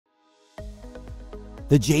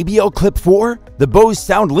The JBL Clip 4? The Bose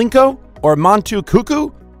SoundLinko? Or Montu Cuckoo?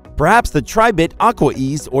 Perhaps the Tribit Aqua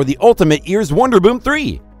Ease or the Ultimate Ears Wonderboom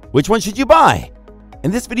 3? Which one should you buy?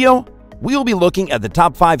 In this video, we will be looking at the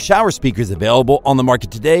top 5 shower speakers available on the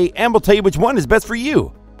market today, and we'll tell you which one is best for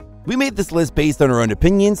you. We made this list based on our own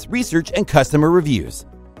opinions, research, and customer reviews.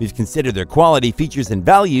 We've considered their quality, features, and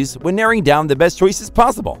values when narrowing down the best choices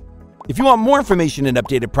possible. If you want more information and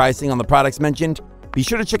updated pricing on the products mentioned, be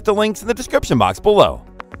sure to check the links in the description box below.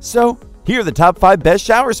 So, here are the top 5 best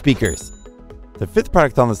shower speakers. The 5th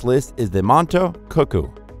product on this list is the Montu Cuckoo.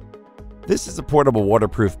 This is a portable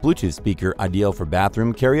waterproof Bluetooth speaker ideal for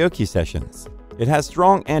bathroom karaoke sessions. It has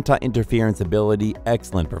strong anti-interference ability,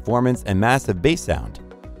 excellent performance, and massive bass sound.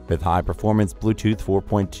 With high-performance Bluetooth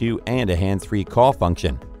 4.2 and a hands-free call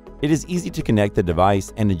function, it is easy to connect the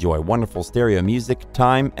device and enjoy wonderful stereo music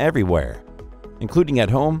time everywhere, including at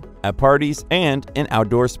home, at parties, and in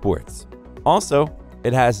outdoor sports. Also,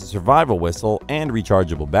 it has a survival whistle and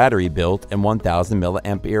rechargeable battery built in 1000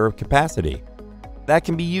 mAh capacity that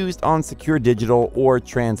can be used on secure digital or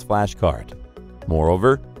trans flash card.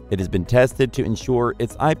 Moreover, it has been tested to ensure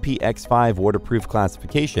its IPX5 waterproof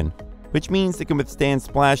classification, which means it can withstand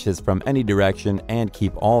splashes from any direction and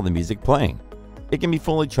keep all the music playing. It can be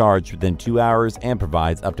fully charged within 2 hours and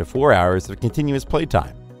provides up to 4 hours of continuous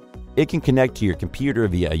playtime. It can connect to your computer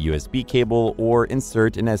via a USB cable or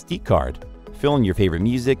insert an SD card, fill in your favorite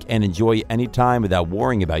music, and enjoy anytime without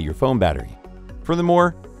worrying about your phone battery.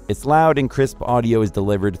 Furthermore, its loud and crisp audio is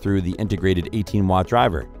delivered through the integrated 18-watt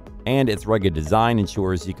driver, and its rugged design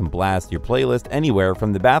ensures you can blast your playlist anywhere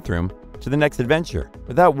from the bathroom to the next adventure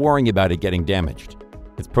without worrying about it getting damaged.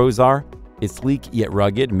 Its pros are, it's sleek yet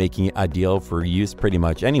rugged, making it ideal for use pretty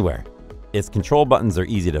much anywhere. Its control buttons are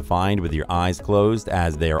easy to find with your eyes closed,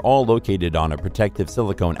 as they are all located on a protective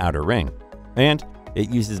silicone outer ring. And it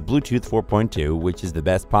uses Bluetooth 4.2, which is the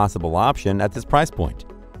best possible option at this price point.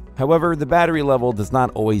 However, the battery level does not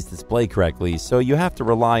always display correctly, so you have to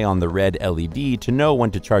rely on the red LED to know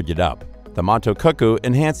when to charge it up. The Montu Cuckoo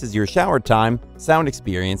enhances your shower time, sound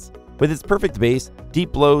experience, with its perfect bass,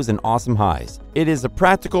 deep lows, and awesome highs. It is a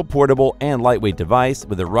practical, portable, and lightweight device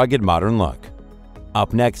with a rugged, modern look.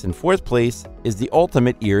 Up next, in 4th place, is the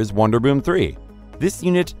Ultimate Ears Wonderboom 3. This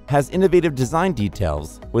unit has innovative design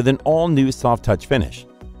details with an all-new soft touch finish.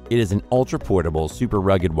 It is an ultra-portable, super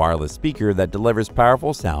rugged wireless speaker that delivers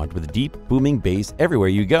powerful sound with deep, booming bass everywhere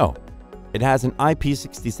you go. It has an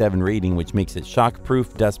IP67 rating, which makes it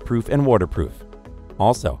shock-proof, dust-proof, and waterproof.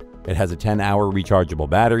 Also, it has a 10-hour rechargeable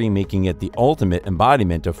battery, making it the ultimate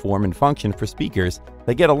embodiment of form and function for speakers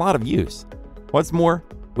that get a lot of use. What's more,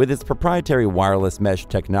 with its proprietary wireless mesh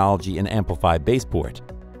technology and amplified bass port,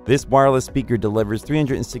 this wireless speaker delivers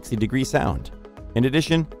 360-degree sound. In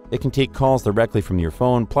addition, it can take calls directly from your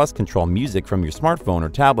phone, plus control music from your smartphone or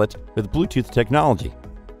tablet with Bluetooth technology.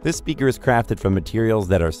 This speaker is crafted from materials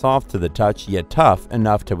that are soft to the touch yet tough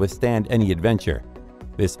enough to withstand any adventure.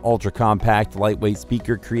 This ultra-compact, lightweight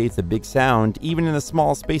speaker creates a big sound even in the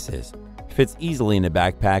small spaces, fits easily in a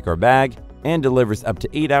backpack or bag, and delivers up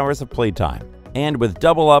to 8 hours of playtime. And with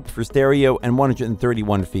double up for stereo and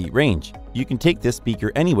 131 feet range, you can take this speaker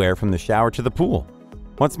anywhere from the shower to the pool.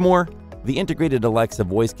 What's more, the integrated Alexa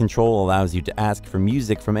voice control allows you to ask for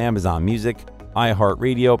music from Amazon Music,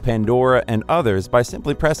 iHeartRadio, Pandora, and others by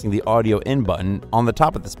simply pressing the audio in button on the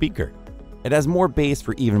top of the speaker. It has more bass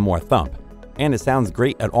for even more thump, and it sounds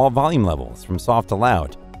great at all volume levels, from soft to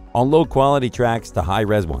loud, on low-quality tracks to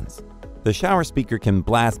high-res ones. The shower speaker can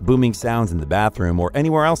blast booming sounds in the bathroom or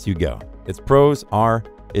anywhere else you go. Its pros are,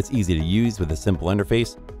 it's easy to use with a simple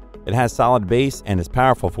interface, it has solid bass and is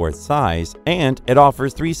powerful for its size, and it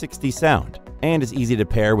offers 360 sound, and is easy to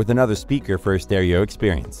pair with another speaker for a stereo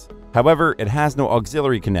experience. However, it has no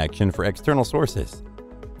auxiliary connection for external sources.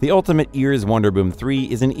 The Ultimate Ears Wonderboom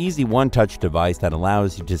 3 is an easy one-touch device that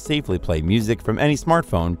allows you to safely play music from any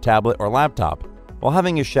smartphone, tablet, or laptop while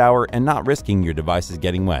having a shower and not risking your devices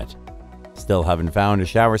getting wet. Still haven't found a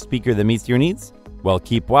shower speaker that meets your needs? Well,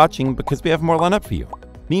 keep watching because we have more lined up for you.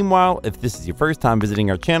 Meanwhile, if this is your first time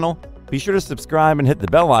visiting our channel, be sure to subscribe and hit the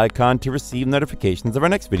bell icon to receive notifications of our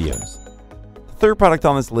next videos. The 3rd product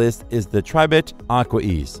on this list is the Tribit Aqua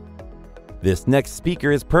Ease. This next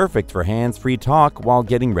speaker is perfect for hands-free talk while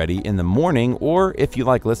getting ready in the morning, or if you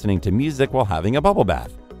like listening to music while having a bubble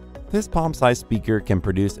bath. This palm-sized speaker can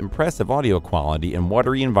produce impressive audio quality in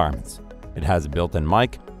watery environments. It has a built-in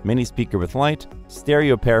mic, mini speaker with light,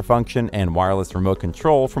 stereo pair function, and wireless remote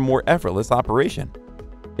control for more effortless operation.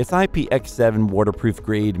 Its IPX7 waterproof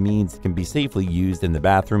grade means it can be safely used in the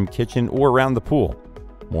bathroom, kitchen, or around the pool.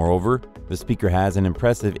 Moreover, the speaker has an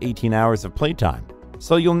impressive 18 hours of playtime,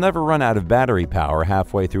 so you'll never run out of battery power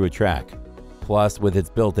halfway through a track. Plus, with its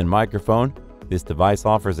built-in microphone, this device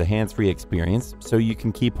offers a hands-free experience so you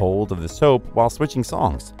can keep hold of the soap while switching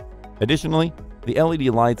songs. Additionally, the LED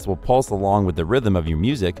lights will pulse along with the rhythm of your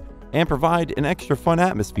music and provide an extra fun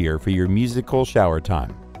atmosphere for your musical shower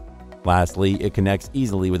time. Lastly, it connects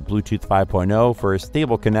easily with Bluetooth 5.0 for a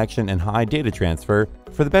stable connection and high data transfer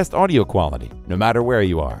for the best audio quality, no matter where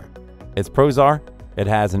you are. Its pros are, it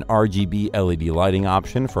has an RGB LED lighting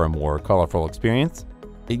option for a more colorful experience,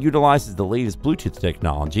 it utilizes the latest Bluetooth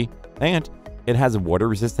technology, and it has a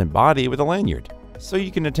water-resistant body with a lanyard, so you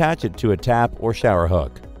can attach it to a tap or shower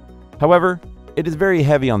hook. However, it is very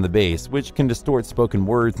heavy on the bass, which can distort spoken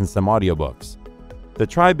words in some audiobooks. The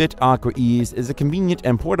TriBit Aqua Ease is a convenient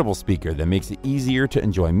and portable speaker that makes it easier to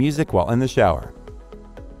enjoy music while in the shower.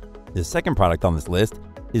 The second product on this list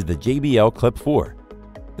is the JBL Clip 4.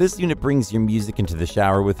 This unit brings your music into the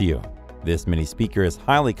shower with you. This mini speaker is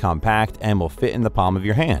highly compact and will fit in the palm of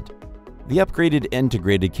your hand. The upgraded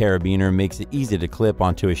integrated carabiner makes it easy to clip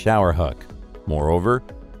onto a shower hook. Moreover,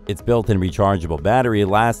 its built-in rechargeable battery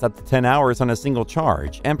lasts up to 10 hours on a single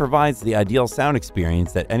charge and provides the ideal sound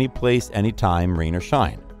experience at any place, anytime, rain or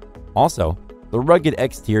shine. Also, the rugged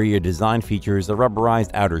exterior design features a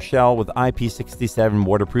rubberized outer shell with IP67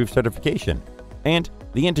 waterproof certification, and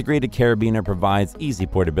the integrated carabiner provides easy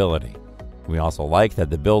portability. We also like that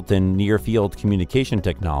the built-in near-field communication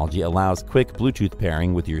technology allows quick Bluetooth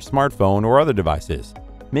pairing with your smartphone or other devices,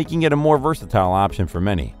 making it a more versatile option for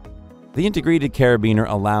many. The integrated carabiner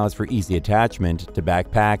allows for easy attachment to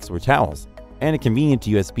backpacks or towels, and a convenient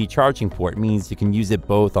USB charging port means you can use it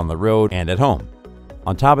both on the road and at home.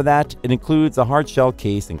 On top of that, it includes a hard shell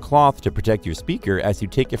case and cloth to protect your speaker as you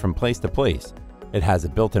take it from place to place. It has a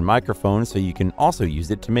built-in microphone so you can also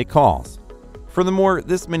use it to make calls. Furthermore,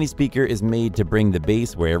 this mini speaker is made to bring the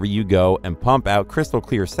bass wherever you go and pump out crystal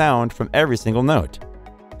clear sound from every single note.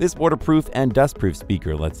 This waterproof and dustproof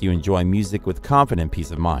speaker lets you enjoy music with confident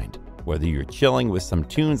peace of mind. Whether you're chilling with some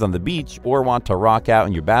tunes on the beach or want to rock out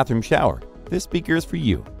in your bathroom shower, this speaker is for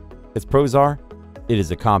you. Its pros are, it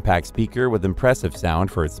is a compact speaker with impressive sound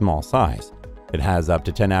for its small size. It has up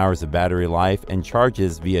to 10 hours of battery life and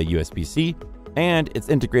charges via USB-C, and its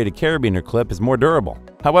integrated carabiner clip is more durable.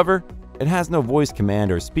 However, it has no voice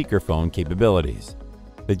command or speakerphone capabilities.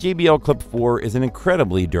 The JBL Clip 4 is an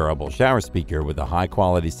incredibly durable shower speaker with a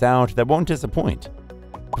high-quality sound that won't disappoint.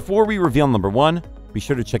 Before we reveal number 1, be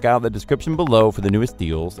sure to check out the description below for the newest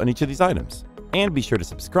deals on each of these items. And be sure to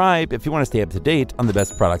subscribe if you want to stay up to date on the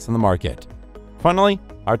best products on the market. Finally,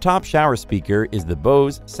 our top shower speaker is the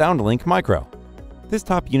Bose SoundLink Micro. This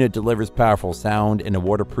top unit delivers powerful sound in a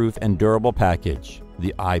waterproof and durable package.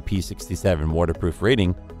 The IP67 waterproof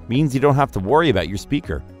rating means you don't have to worry about your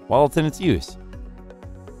speaker while it's in its use.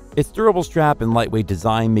 Its durable strap and lightweight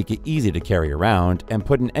design make it easy to carry around and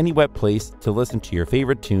put in any wet place to listen to your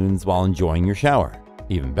favorite tunes while enjoying your shower.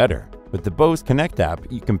 Even better, with the Bose Connect app,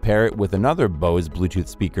 you can pair it with another Bose Bluetooth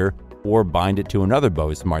speaker or bind it to another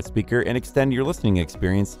Bose smart speaker and extend your listening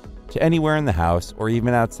experience to anywhere in the house or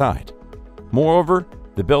even outside. Moreover,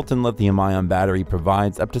 the built-in lithium-ion battery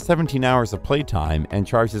provides up to 17 hours of playtime and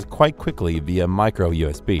charges quite quickly via micro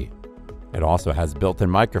USB. It also has a built-in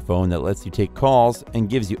microphone that lets you take calls and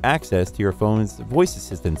gives you access to your phone's voice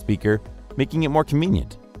assistant speaker, making it more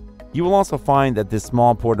convenient. You will also find that this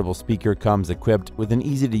small portable speaker comes equipped with an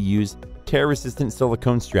easy-to-use, tear-resistant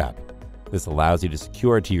silicone strap. This allows you to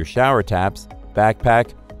secure it to your shower taps,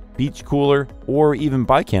 backpack, beach cooler, or even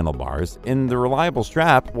bike handlebars, and the reliable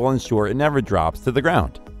strap will ensure it never drops to the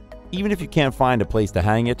ground. Even if you can't find a place to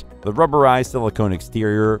hang it, the rubberized silicone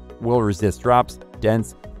exterior will resist drops,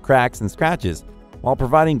 dents, cracks, and scratches while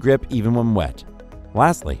providing grip even when wet.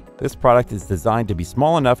 Lastly, this product is designed to be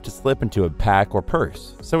small enough to slip into a pack or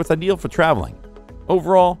purse, so it's ideal for traveling.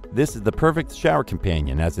 Overall, this is the perfect shower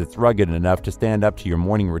companion as it's rugged enough to stand up to your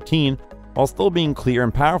morning routine while still being clear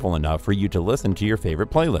and powerful enough for you to listen to your favorite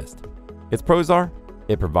playlist. Its pros are,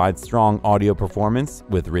 it provides strong audio performance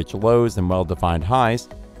with rich lows and well-defined highs.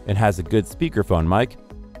 It has a good speakerphone mic.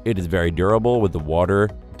 It is very durable with the water,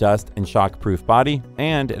 dust, and shock-proof body,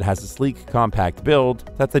 and it has a sleek, compact build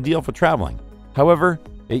that's ideal for traveling. However,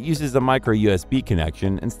 it uses a micro USB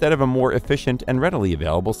connection instead of a more efficient and readily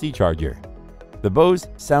available C charger. The Bose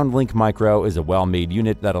SoundLink Micro is a well-made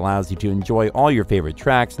unit that allows you to enjoy all your favorite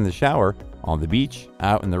tracks in the shower, on the beach,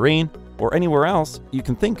 out in the rain, or anywhere else you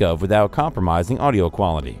can think of without compromising audio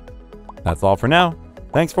quality. That's all for now.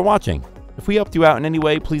 Thanks for watching. If we helped you out in any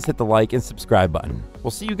way, please hit the like and subscribe button. We'll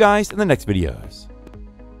see you guys in the next videos.